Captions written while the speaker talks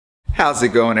How's it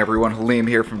going, everyone? Halim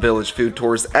here from Village Food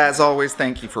Tours. As always,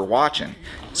 thank you for watching.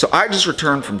 So I just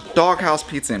returned from Doghouse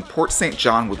Pizza in Port St.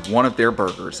 John with one of their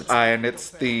burgers. And it's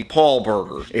the Paul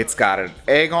burger. It's got an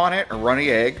egg on it, a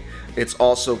runny egg. It's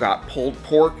also got pulled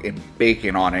pork and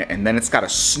bacon on it. And then it's got a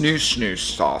snoo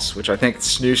sauce, which I think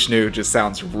snoo just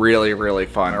sounds really, really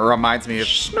fun. It reminds me of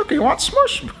Snooky Wants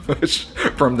Smush Smush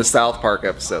from the South Park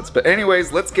episodes. But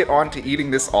anyways, let's get on to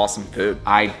eating this awesome food.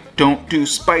 I don't do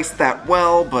spice that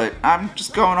well, but I'm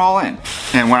just going all in.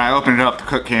 And when I opened it up, the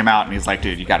cook came out and he's like,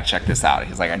 dude, you gotta check this out.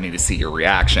 He's like, I need to see your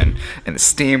reaction. And the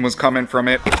steam was coming from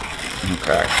it.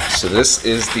 Okay, so this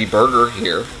is the burger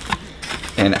here.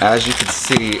 And as you can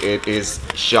see, it is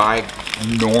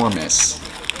ginormous.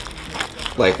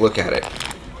 Like, look at it.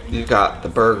 You've got the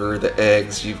burger, the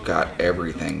eggs, you've got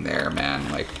everything there,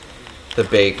 man. Like, the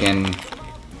bacon.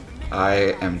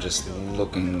 I am just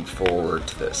looking forward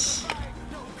to this.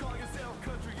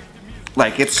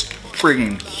 Like, it's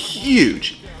friggin'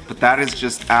 huge. But that is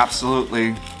just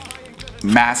absolutely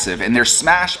massive. And they're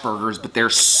smash burgers, but they're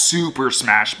super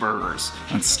smash burgers.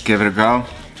 Let's give it a go.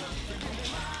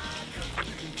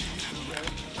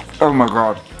 Oh my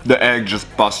god, the egg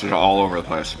just busted all over the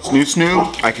place.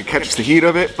 Snoo, I could catch the heat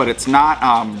of it, but it's not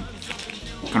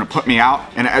gonna put me out.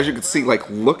 And as you can see, like,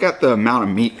 look at the amount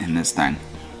of meat in this thing.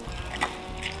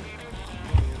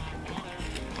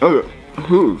 Oh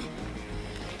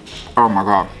my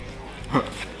god.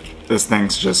 This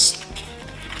thing's just,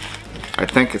 I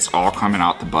think it's all coming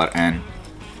out the butt end.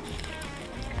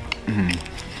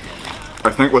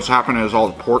 I think what's happening is all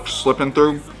the pork's slipping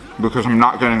through. Because I'm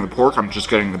not getting the pork, I'm just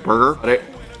getting the burger. But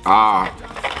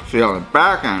feel the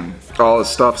back end. All the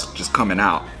stuff's just coming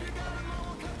out.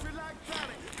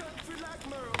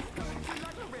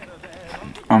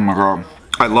 Oh my god.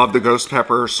 I love the ghost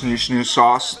pepper snoo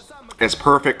sauce. It's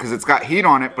perfect because it's got heat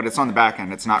on it, but it's on the back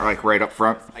end. It's not like right up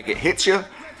front. Like, it hits you,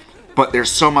 but there's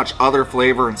so much other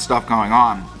flavor and stuff going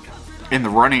on. In the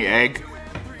runny egg,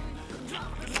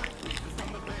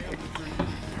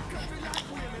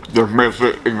 that makes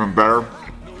it even better.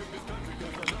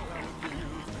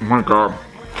 Oh my god.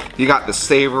 You got the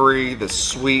savory, the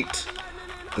sweet,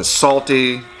 the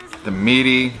salty, the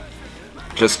meaty,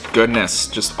 just goodness,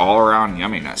 just all around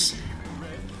yumminess.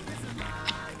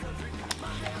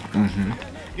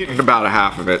 Eating about a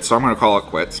half of it, so I'm gonna call it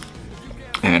quits.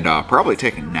 And probably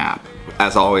take a nap.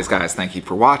 As always, guys, thank you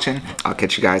for watching. I'll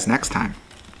catch you guys next time.